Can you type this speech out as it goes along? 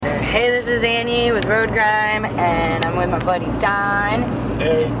Hey, this is Annie with Road Grime, and I'm with my buddy Don.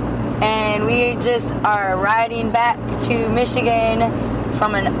 Hey. And we just are riding back to Michigan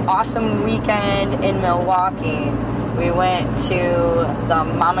from an awesome weekend in Milwaukee. We went to the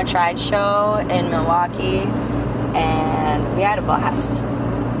Mama Tried show in Milwaukee, and we had a blast.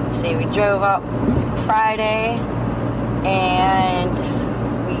 See, we drove up Friday, and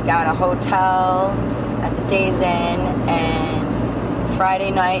we got a hotel at the Days Inn, and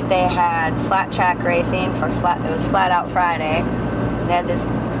Friday night they had flat track racing it was Flat Out Friday. They had this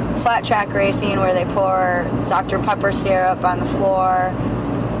flat track racing where they pour Dr. Pepper syrup on the floor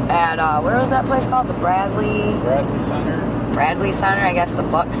at, where was that place called? The Bradley Center. I guess the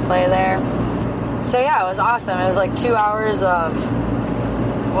Bucks play there. So yeah, it was awesome. It was like 2 hours of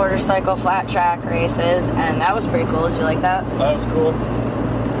motorcycle flat track races, and that was pretty cool. Did you like that? That was cool.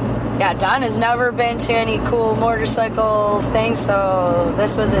 Yeah, Don has never been to any cool motorcycle things, so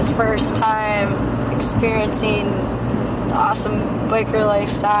this was his first time experiencing the awesome biker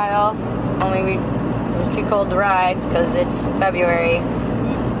lifestyle. Only it was too cold to ride because it's February.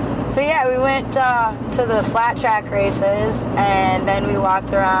 So yeah, we went to the flat track races, and then we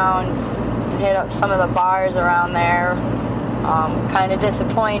walked around and hit up some of the bars around there. Kind of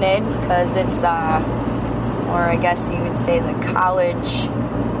disappointed because it's, or I guess you would say the college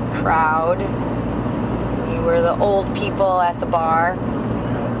crowd. We were the old people at the bar.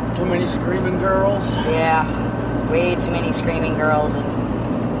 Too many screaming girls. Yeah, way too many screaming girls and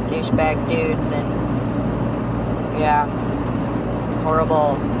douchebag dudes and yeah,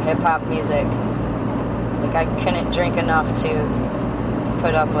 horrible hip-hop music. Like, I couldn't drink enough to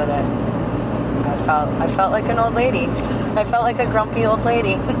put up with it. I felt like an old lady. I felt like a grumpy old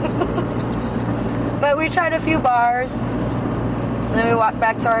lady. But we tried a few bars. And then we walked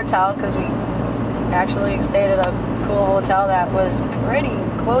back to our hotel because we actually stayed at a cool hotel that was pretty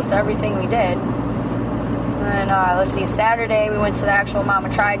close to everything we did. And let's see, Saturday we went to the actual Mama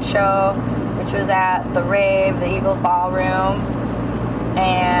Tried show, which was at the Rave, the Eagle Ballroom.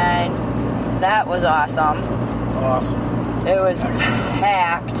 And that was awesome. Awesome. It was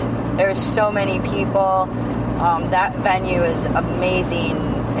packed. There was so many people. That venue is amazing.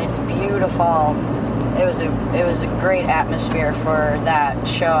 It's beautiful. It was a great atmosphere for that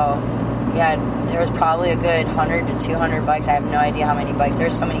show. Yeah, there was probably a good 100 to 200 bikes. I have no idea how many bikes. There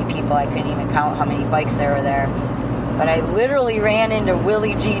were so many people I couldn't even count how many bikes there were there. But I literally ran into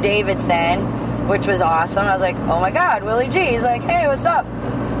Willie G. Davidson, which was awesome. I was like, oh my God, Willie G. He's like, hey, what's up?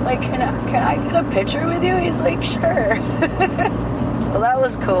 Like, can I get a picture with you? He's like, sure. So that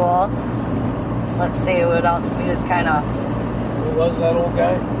was cool. Let's see, what else? We just kind of... Who was that old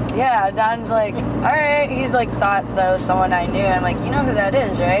guy? Yeah, Don's like, all right. He's like, thought that was someone I knew. And I'm like, you know who that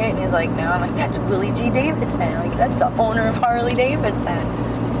is, right? And he's like, no. I'm like, that's Willie G. Davidson. Like, that's the owner of Harley Davidson.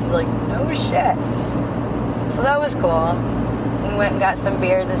 He's like, no shit. So that was cool. We went and got some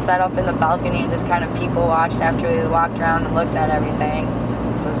beers and set up in the balcony and just kind of people watched after we walked around and looked at everything.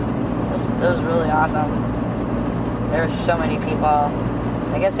 It was really awesome. There were so many people.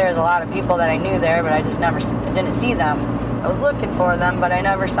 I guess there was a lot of people that I knew there, but I didn't see them. I was looking for them, but I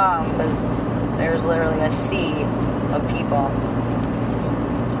never saw them because there was literally a sea of people.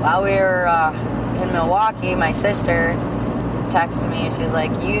 While we were in Milwaukee, my sister texted me. She's like,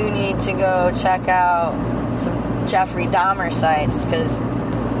 you need to go check out some Jeffrey Dahmer sites because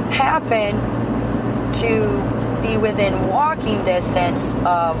happened to be within walking distance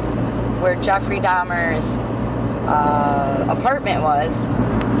of where Jeffrey Dahmer's apartment was.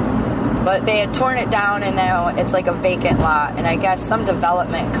 But they had torn it down, and now it's like a vacant lot. And I guess some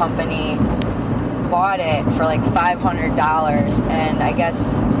development company bought it for like $500. And I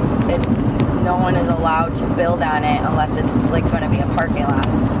guess no one is allowed to build on it unless it's like going to be a parking lot.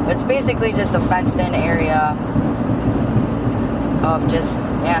 But it's basically just a fenced-in area of just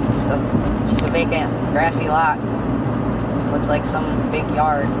a vacant grassy lot. Looks like some big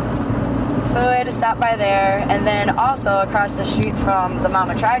yard. So I had to stop by there, and then also across the street from the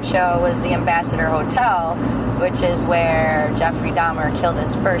Mama Tried show was the Ambassador Hotel, which is where Jeffrey Dahmer killed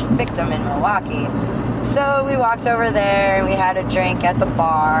his first victim in Milwaukee. So we walked over there, and we had a drink at the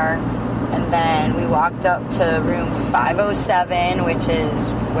bar, and then we walked up to room 507, which is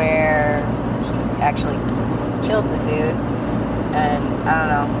where he actually killed the dude. And I don't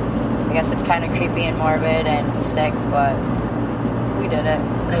know, I guess it's kind of creepy and morbid and sick, but we did it.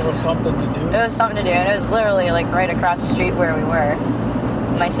 It was something to do. It was something to do, and it was literally like right across the street where we were.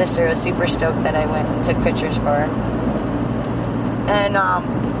 My sister was super stoked that I went and took pictures for her. And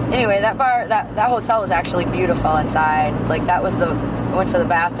anyway, that bar, that hotel was actually beautiful inside. Like, that was I went to the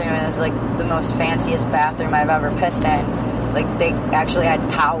bathroom, and it was like the most fanciest bathroom I've ever pissed in. like they actually had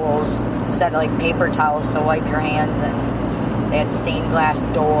towels instead of like paper towels to wipe your hands, and they had stained glass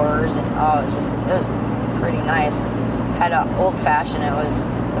doors, and it was pretty nice. Had an old fashioned. It was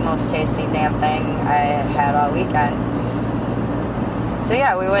the most tasty damn thing I had all weekend. So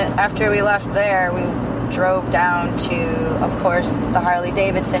yeah, we went, after we left there, we drove down to, of course, the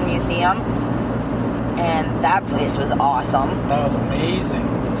Harley-Davidson Museum, and that place was awesome. That was amazing.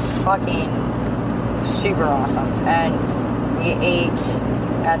 Fucking super awesome. And we ate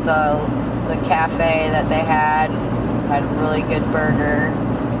at the cafe that they had a really good burger.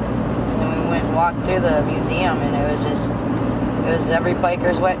 And we went and walked through the museum, and it was every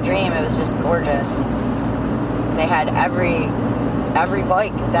biker's wet dream. It was just gorgeous. They had every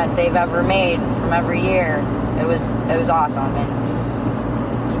bike that they've ever made from every year. It was awesome,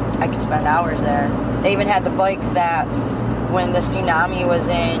 and I could spend hours there. They even had the bike that when the tsunami was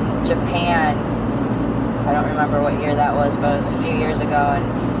in Japan, I don't remember what year that was, but it was a few years ago, and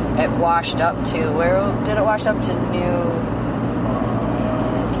it washed up to, where did it wash up to?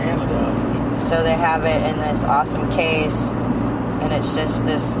 Canada. So they have it in this awesome case, and it's just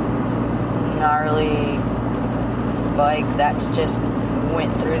this gnarly bike that's just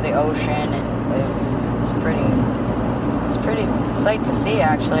went through the ocean, and it was pretty sight to see,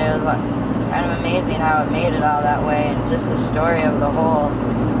 actually. It was like kind of amazing how it made it all that way, and just the story of the whole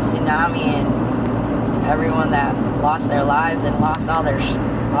tsunami and everyone that lost their lives and lost all their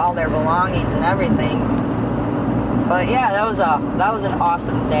belongings and everything. But yeah, that was an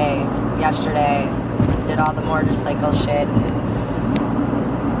awesome day yesterday. Did all the motorcycle shit.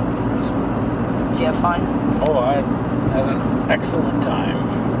 Did you have fun? Oh, I had an excellent time.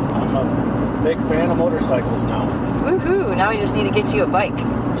 I'm a big fan of motorcycles now. Woohoo! Now we just need to get you a bike.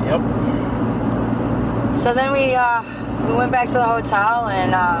 Yep. So then we went back to the hotel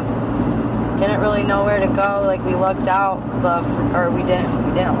and didn't really know where to go. Like, we looked out we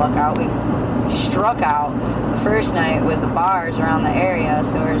didn't look out. We struck out the first night with the bars around the area.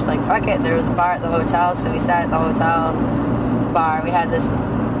 So we were just like, fuck it. There was a bar at the hotel, so we sat at the hotel bar. We had this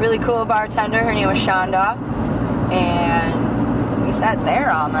really cool bartender. Her name was Shonda, and we sat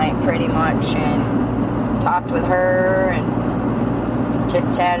there all night pretty much and talked with her and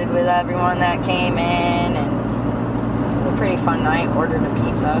chit-chatted with everyone that came in, and it was a pretty fun night. Ordered a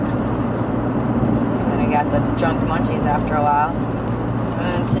pizza, kind of got the drunk munchies after a while.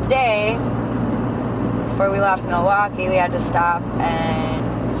 And today, before we left Milwaukee, we had to stop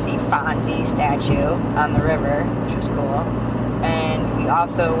and see Fonzie statue on the river, which was cool. And we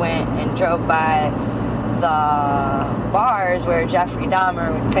also went and drove by the bars where Jeffrey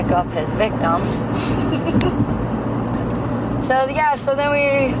Dahmer would pick up his victims. So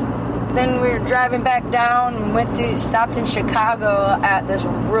then we were driving back down and stopped in Chicago at this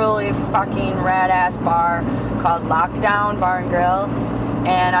really fucking rad-ass bar called Lockdown Bar and Grill.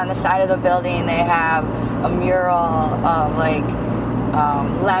 And on the side of the building they have a mural of like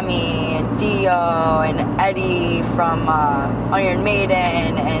Lemmy and Dio and Eddie from Iron Maiden,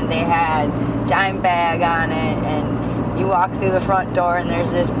 and they had Dimebag on it, and you walk through the front door and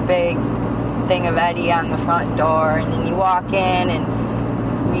there's this big thing of Eddie on the front door, and then you walk in and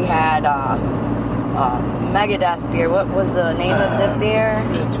we had Megadeth beer. What was the name of the beer?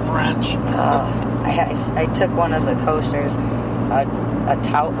 It's French. I took one of the coasters, a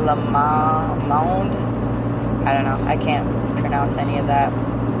Tout Le Monde. I don't know. I can't pronounce any of that.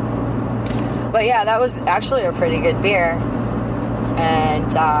 But yeah, that was actually a pretty good beer.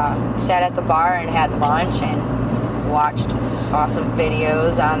 And sat at the bar and had lunch and watched awesome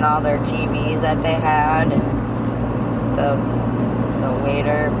videos on all their TVs that they had. And the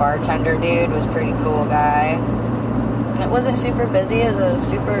waiter, bartender dude was a pretty cool guy. And it wasn't super busy. It was a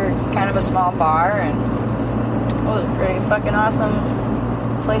super kind of a small bar, and it was a pretty fucking awesome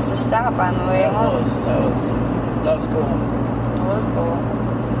place to stop on the way home. That was cool. It was cool.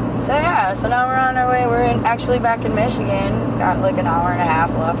 So yeah, so now we're on our way. We're actually back in Michigan. Got like an hour and a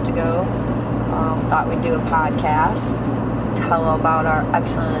half left to go. Thought we'd do a podcast, tell about our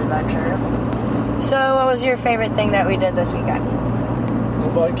excellent adventure. So what was your favorite thing that we did this weekend? The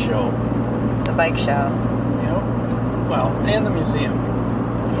bike show. The bike show. Yep. Well, and the museum.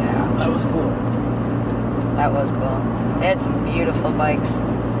 Yeah. That was cool. That was cool. They had some beautiful bikes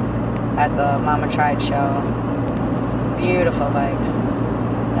at the Mama Tried show. Some beautiful bikes.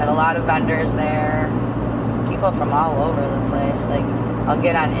 They had a lot of vendors there. People from all over the place. Like, I'll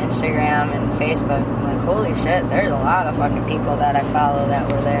get on Instagram and Facebook. I'm like, holy shit, there's a lot of fucking people that I follow that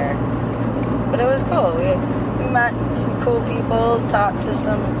were there. But it was cool. We met some cool people, talked to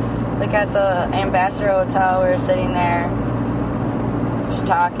some, like at the Ambassador Hotel, we were sitting there just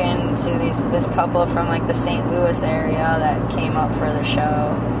talking to this couple from like the St. Louis area that came up for the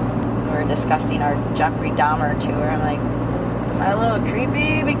show. We were discussing our Jeffrey Dahmer tour. I'm like, am I a little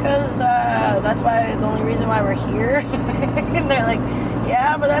creepy because that's why the only reason why we're here? And they're like,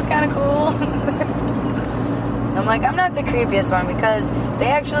 yeah, but that's kind of cool. I'm like, I'm not the creepiest one because they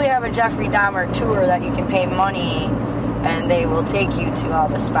actually have a Jeffrey Dahmer tour that you can pay money and they will take you to all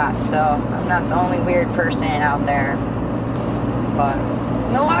the spots. So I'm not the only weird person out there. But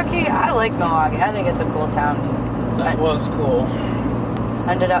Milwaukee, I like Milwaukee. I think it's a cool town. That was cool.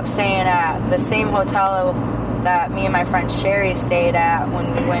 Ended up staying at the same hotel that me and my friend Sherry stayed at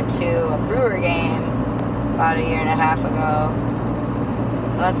when we went to a Brewer game about a year and a half ago.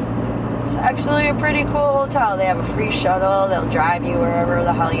 It's actually a pretty cool hotel. They have a free shuttle. They'll drive you wherever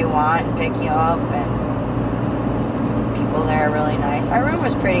the hell you want and pick you up. And people there are really nice. Our room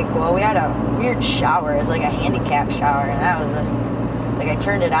was pretty cool. We had a weird shower. It was like a handicap shower. And that was just, like, I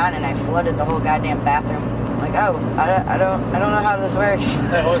turned it on and I flooded the whole goddamn bathroom. I'm like, oh, I don't know how this works.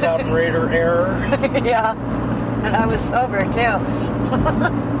 That was operator error. Yeah. And I was sober, too.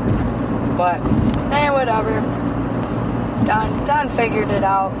 But, whatever. Don figured it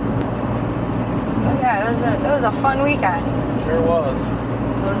out. But yeah, it was a fun weekend. Sure was.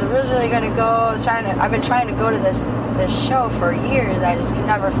 I was originally going to go. I've been trying to go to this show for years. I just can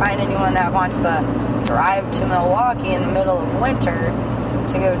never find anyone that wants to drive to Milwaukee in the middle of winter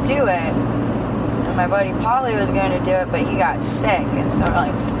to go do it. And my buddy Paulie was going to do it, but he got sick. And so I'm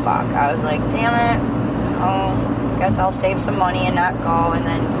like, fuck. I was like, damn it. Guess I'll save some money and not go. And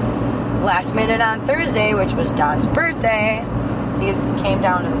then last minute on Thursday, which was Don's birthday, he came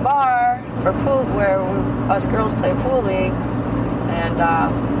down to the bar for pool, where us girls play pool league. And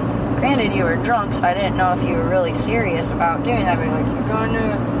granted, you were drunk, so I didn't know if you were really serious about doing that. But like,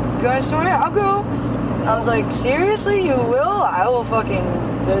 you going somewhere? I'll go. I was like, seriously, you will? I will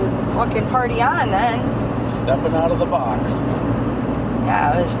fucking party on then. Stepping out of the box.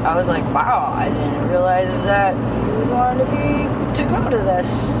 Yeah, I was like, wow, I didn't realize that you wanted to go to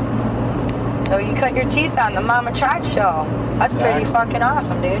this. So you cut your teeth on the Mama Tried show. That's pretty fucking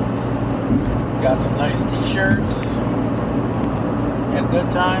awesome, dude. Got some nice t-shirts. Had a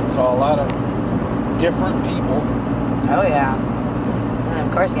good time. Saw a lot of different people. Oh, yeah. And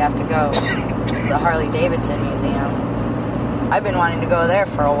of course you have to go to the Harley-Davidson Museum. I've been wanting to go there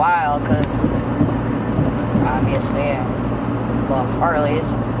for a while because obviously I love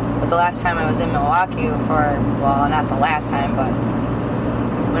Harleys. But the last time I was in Milwaukee well, not the last time, but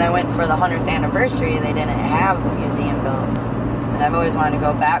when I went for the 100th anniversary, they didn't have the museum built. And I've always wanted to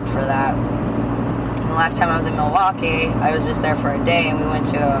go back for that. And the last time I was in Milwaukee, I was just there for a day, and we went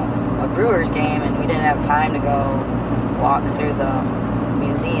to a Brewers game, and we didn't have time to go walk through the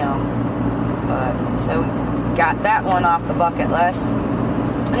museum. So we got that one off the bucket list.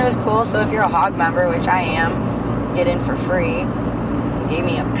 And it was cool, so if you're a Hog member, which I am, you get in for free. He gave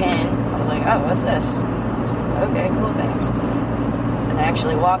me a pin. I was like, oh, what's this? Okay, cool, thanks. I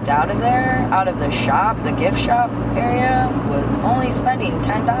actually walked out of the shop, the gift shop area, with only spending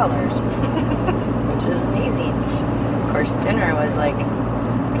 $10, which is amazing. Of course, dinner was like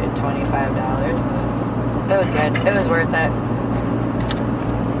a good $25, but it was good. It was worth it.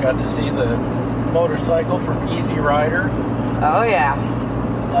 Got to see the motorcycle from Easy Rider. Oh, yeah.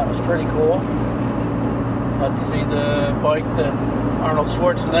 That was pretty cool. Got to see the bike that Arnold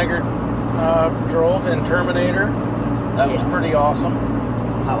Schwarzenegger drove in Terminator. That was pretty awesome.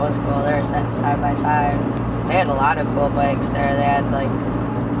 That was cool. They were sitting side by side. They had a lot of cool bikes there. They had like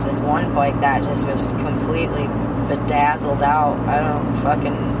this one bike that just was completely bedazzled out.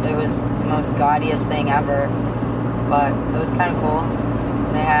 It was the most gaudiest thing ever. But it was kind of cool.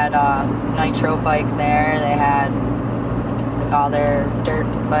 They had a nitro bike there. They had like all their dirt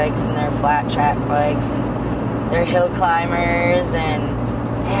bikes and their flat track bikes and their hill climbers, and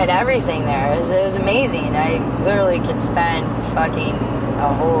they had everything there. It was amazing. I literally could spend fucking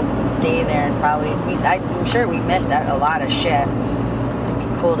a whole day there, and I'm sure we missed a lot of shit. It'd be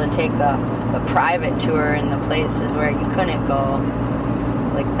cool to take the private tour in the places where you couldn't go,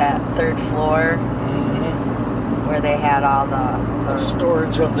 like that third floor where they had all the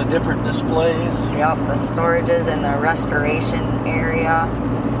storage of the different displays. Yep, the storages and the restoration area.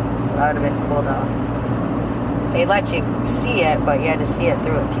 That would have been cool to. They let you see it, but you had to see it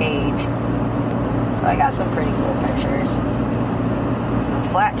through a cage. So I got some pretty cool pictures.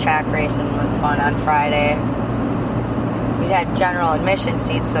 Flat track racing was fun on Friday. We had general admission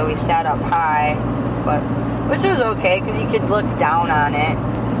seats, so we sat up high, which was okay because you could look down on it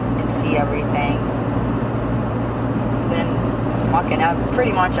and see everything. Then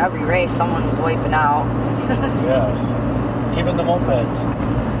pretty much every race, someone was wiping out. Yes. Even the mopeds.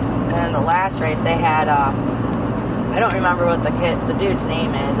 And then the last race they had, I don't remember what the dude's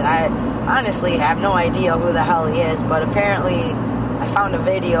name is. I honestly have no idea who the hell he is, but apparently I found a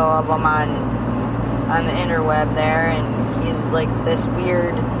video of him on the interweb there, and he's like this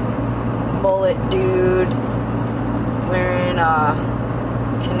weird mullet dude wearing a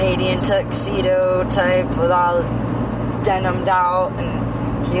Canadian tuxedo type with all denimed out, and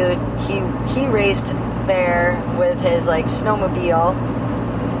he raced there with his like snowmobile,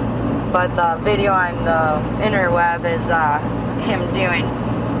 but the video on the interweb is him doing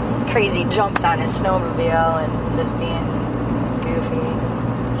crazy jumps on his snowmobile and just being goofy.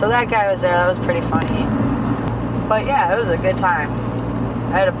 So that guy was there. That was pretty funny. But yeah, it was a good time.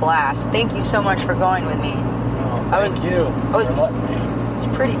 I had a blast. Thank you so much for going with me. Oh, I was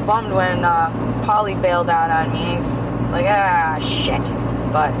pretty bummed when Polly bailed out on me. It's like, shit.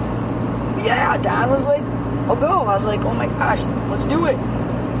 But yeah, Don was like, I'll go. I was like, oh my gosh, let's do it.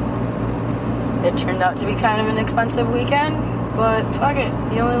 It turned out to be kind of an expensive weekend, but fuck it.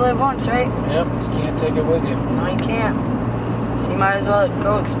 You only live once, right? Yep, you can't take it with you. No, you can't. So you might as well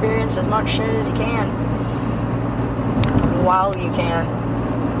go experience as much shit as you can while you can.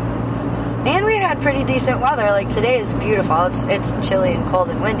 And we had pretty decent weather. Like today is beautiful. It's chilly and cold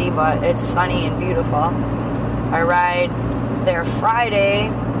and windy, but it's sunny and beautiful. Our ride there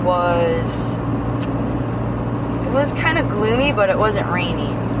Friday was kind of gloomy, but it wasn't rainy.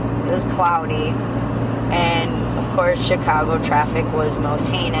 It was cloudy. And of course, Chicago traffic was most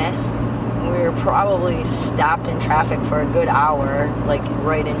heinous. We were probably stopped in traffic for a good hour, like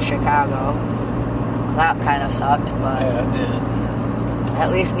right in Chicago. That kind of sucked, but yeah, it did.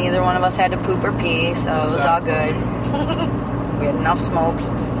 At least neither one of us had to poop or pee, so it was all good. We had enough smokes.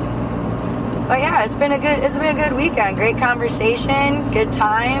 But yeah, it's been a good weekend. Great conversation, good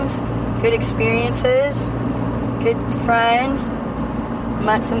times, good experiences, good friends.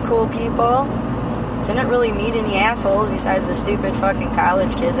 Met some cool people. Didn't really meet any assholes besides the stupid fucking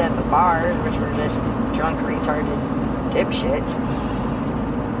college kids at the bars, which were just drunk, retarded dipshits.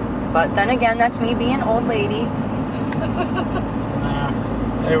 But then again, that's me being an old lady.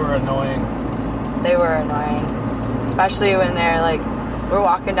 They were annoying. They were annoying. Especially when they're like, we're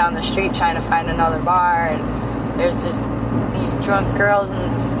walking down the street trying to find another bar, and there's these drunk girls,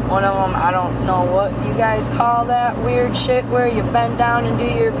 and one of them, I don't know what you guys call that weird shit where you bend down and do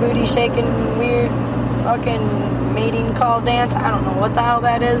your booty shaking weird fucking mating call dance. I don't know what the hell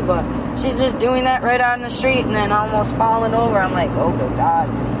that is, but she's just doing that right out in the street and then almost falling over. I'm like, oh good God.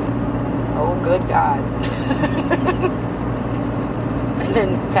 Oh good God. And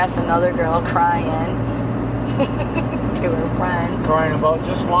then past another girl crying to her friend. Crying about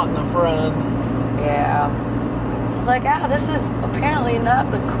just wanting a friend. Yeah. I was like, this is apparently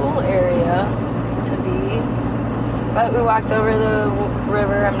not the cool area to be. But we walked over the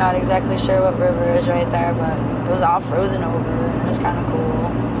river. I'm not exactly sure what river is right there, but it was all frozen over, and it was kind of cool.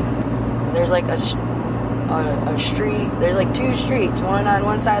 There's like a street. There's like two streets, one on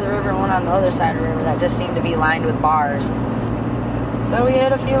one side of the river and one on the other side of the river that just seem to be lined with bars. So we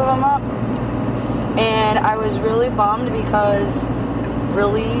hit a few of them up. And I was really bummed because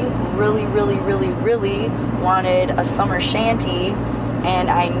really wanted a summer shanty, and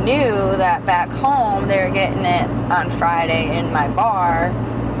I knew that back home they were getting it on Friday in my bar,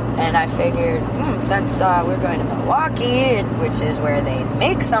 and I figured since we're going to Milwaukee, which is where they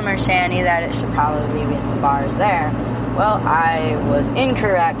make summer shanty, that it should probably be in the bars there. Well, I was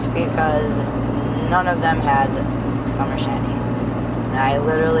incorrect because none of them had summer shanty. And I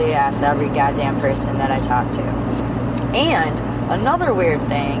literally asked every goddamn person that I talked to. And another weird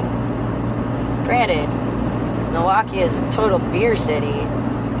thing, granted, Milwaukee is a total beer city.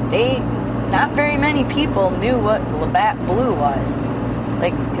 Not very many people knew what Labatt Blue was.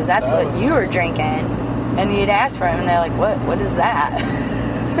 Like, because that's what you were drinking. And you'd ask for it, and they're like, what is that?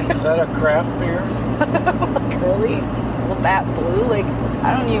 Is that a craft beer? Like, really? Labatt Blue? Like,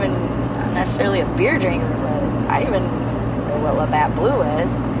 I don't even, not necessarily a beer drinker, but I even know what Labatt Blue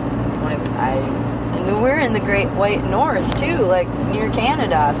is. Like, and we're in the Great White North, too, like, near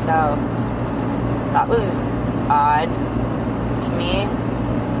Canada, so that was odd to me.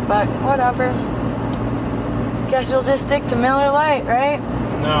 But whatever. Guess we'll just stick to Miller Lite, right?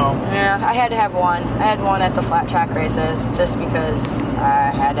 No. Yeah, I had to have one. I had one at the flat track races just because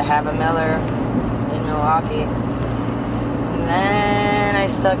I had to have a Miller in Milwaukee. And then I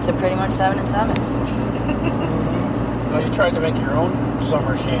stuck to pretty much 7 and 7s. Well, you tried to make your own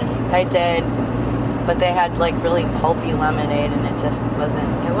summer shanty. I did. But they had like really pulpy lemonade, and it just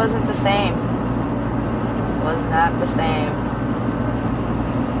wasn't the same. It was not the same.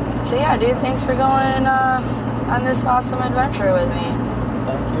 So yeah, dude, thanks for going on this awesome adventure with me.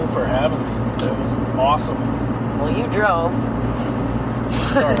 Thank you for having me. It was awesome. Well, you drove,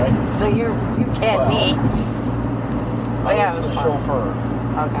 It's all right. so you can't me. But yeah, I it was was the fun. chauffeur.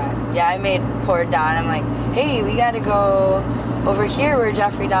 Okay. Yeah, I made poor Don. I'm like, hey, we got to go over here where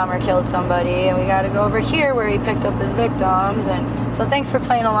Jeffrey Dahmer killed somebody, and we got to go over here where he picked up his victims. And so thanks for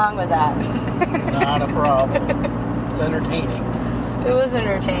playing along with that. Not a problem. It's entertaining. It was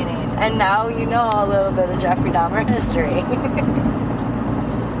entertaining. And now you know a little bit of Jeffrey Dahmer history.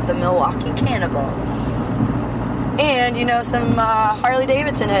 The Milwaukee Cannibal. And you know some Harley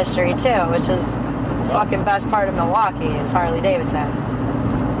Davidson history too, which is the fucking best part of Milwaukee is Harley Davidson.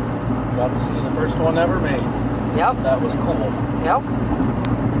 Got to see the first one ever made. Yep. That was cool. Yep.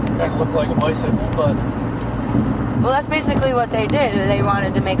 Kind of looked like a bicycle, but Well, that's basically what they did. They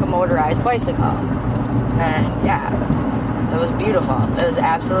wanted to make a motorized bicycle. And yeah, it was beautiful. It was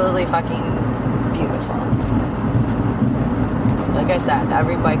absolutely fucking beautiful. Like I said,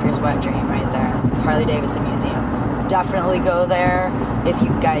 every biker's wet dream right there. Harley Davidson Museum. Definitely go there if you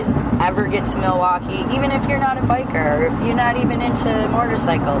guys ever get to Milwaukee, even if you're not a biker or if you're not even into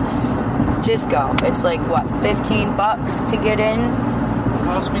motorcycles. Just go. It's like, what, $15 to get in? it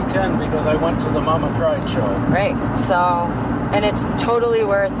cost me 10 because I went to the Mama Tried show. Right. So, and it's totally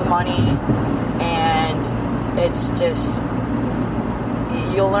worth the money, and it's just,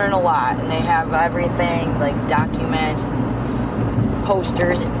 you'll learn a lot. And they have everything, like documents,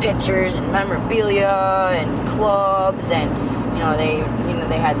 posters and pictures and memorabilia and clubs, and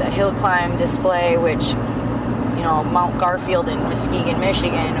they had the hill climb display, which Mount Garfield in Muskegon,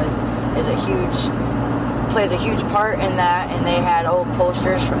 Michigan plays a huge part in that, and they had old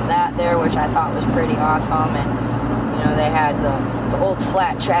posters from that there, which I thought was pretty awesome. And they had the old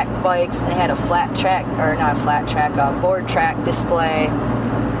flat track bikes, and they had a board track display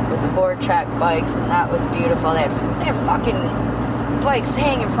with the board track bikes, and that was beautiful. They had fucking bikes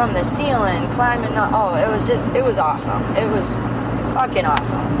hanging from the ceiling, climbing up. Oh, it was awesome. It was fucking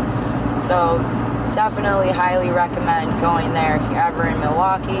awesome. So definitely highly recommend going there if you're ever in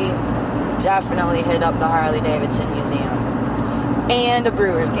Milwaukee. Definitely hit up the Harley Davidson Museum and a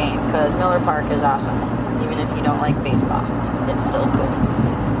Brewers game, because Miller Park is awesome. Even if you don't like baseball, it's still cool.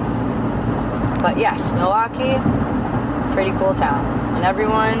 But yes, Milwaukee, pretty cool town, and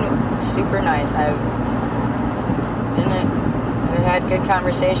everyone super nice. I had good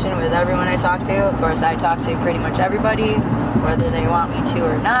conversation with everyone I talked to. Of course, I talked to pretty much everybody, whether they want me to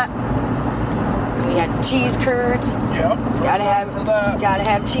or not. We had cheese curds. Yep. Gotta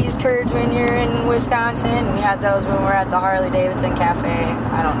have cheese curds when you're in Wisconsin. We had those when we were at the Harley Davidson Cafe.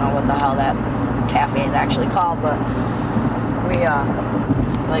 I don't know what the hell that cafe is actually called, but we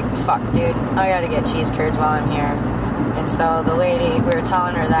fuck, dude, I gotta get cheese curds while I'm here. And so the lady, we were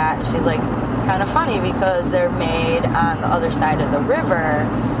telling her that, she's like, it's kind of funny because they're made on the other side of the river,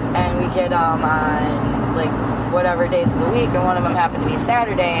 and we get them on like whatever days of the week, and one of them happened to be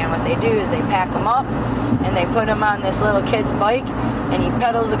Saturday, and what they do is they pack them up and they put them on this little kid's bike, and he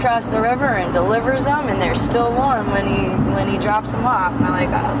pedals across the river and delivers them, and they're still warm when he drops them off. And I'm like,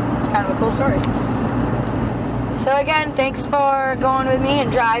 oh, it's kind of a cool story. So again, thanks for going with me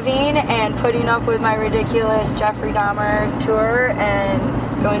and driving and putting up with my ridiculous Jeffrey Dahmer tour, and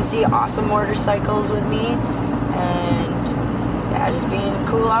go and see awesome motorcycles with me, and yeah, just being a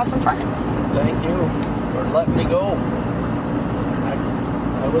cool, awesome friend. Thank you for letting me go.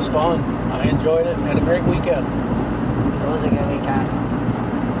 It was fun. I enjoyed it. Had a great weekend. It was a good weekend.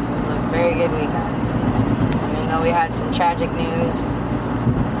 It was a very good weekend. Even though we had some tragic news,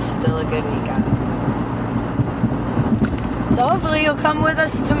 still a good weekend. So hopefully you'll come with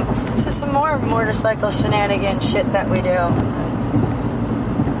us to some more motorcycle shenanigans shit that we do.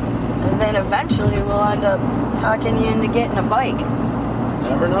 And then eventually we'll end up talking you into getting a bike.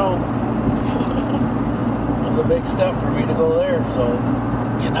 Never know. It was a big step for me to go there, so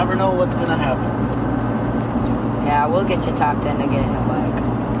you never know what's going to happen. Yeah, we'll get you talked into getting a bike.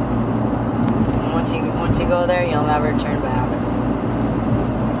 And once you go there, you'll never turn back.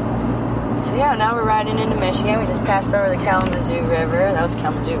 So yeah, now we're riding into Michigan. We just passed over the Kalamazoo River. That was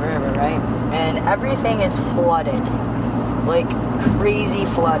Kalamazoo River, right? And everything is flooded. Like, crazy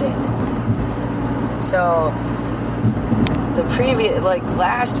flooded. So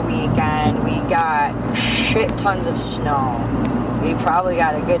last weekend, we got shit tons of snow. We probably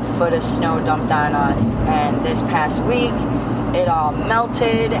got a good foot of snow dumped on us. And this past week, it all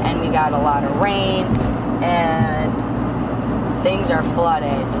melted, and we got a lot of rain, and things are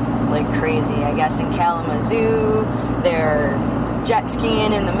flooded like crazy. I guess in Kalamazoo, they're jet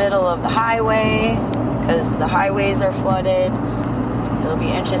skiing in the middle of the highway because the highways are flooded. it'll be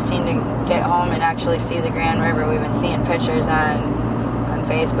interesting to get home and actually see the Grand River. We've been seeing pictures on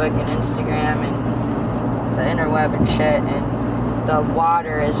Facebook and Instagram and the interweb and shit, and the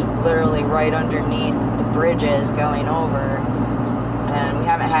water is literally right underneath the bridges going over. And we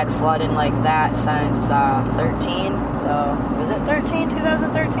haven't had flooding like that since 13. So, was it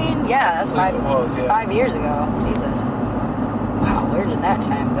 2013? Yeah, that's 5 years ago. Jesus. Wow, where did that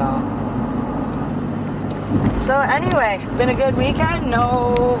time go? So anyway, it's been a good weekend.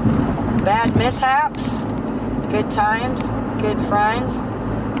 No bad mishaps. Good times. Good friends.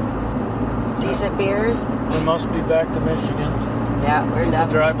 Decent beers. We must be back to Michigan. Yeah, we're People done.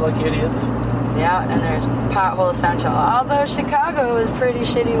 drive like idiots. Yeah, and there's pothole essential. Although Chicago was pretty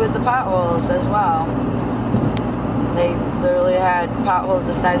shitty with the potholes as well. They literally had potholes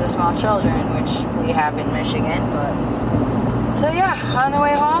the size of small children, which we have in Michigan. But so yeah, on the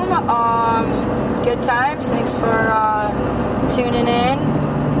way home, good times. Thanks for tuning in,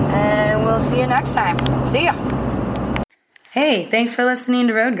 and we'll see you next time. See ya. Hey, thanks for listening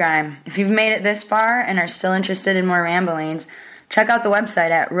to Road Grime. If you've made it this far and are still interested in more ramblings, check out the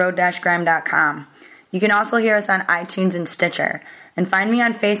website at road-grime.com. You can also hear us on iTunes and Stitcher. And find me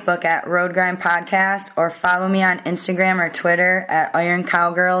on Facebook at Road Grime Podcast, or follow me on Instagram or Twitter at Iron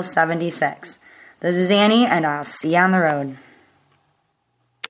Cowgirl76. This is Annie, and I'll see you on the road.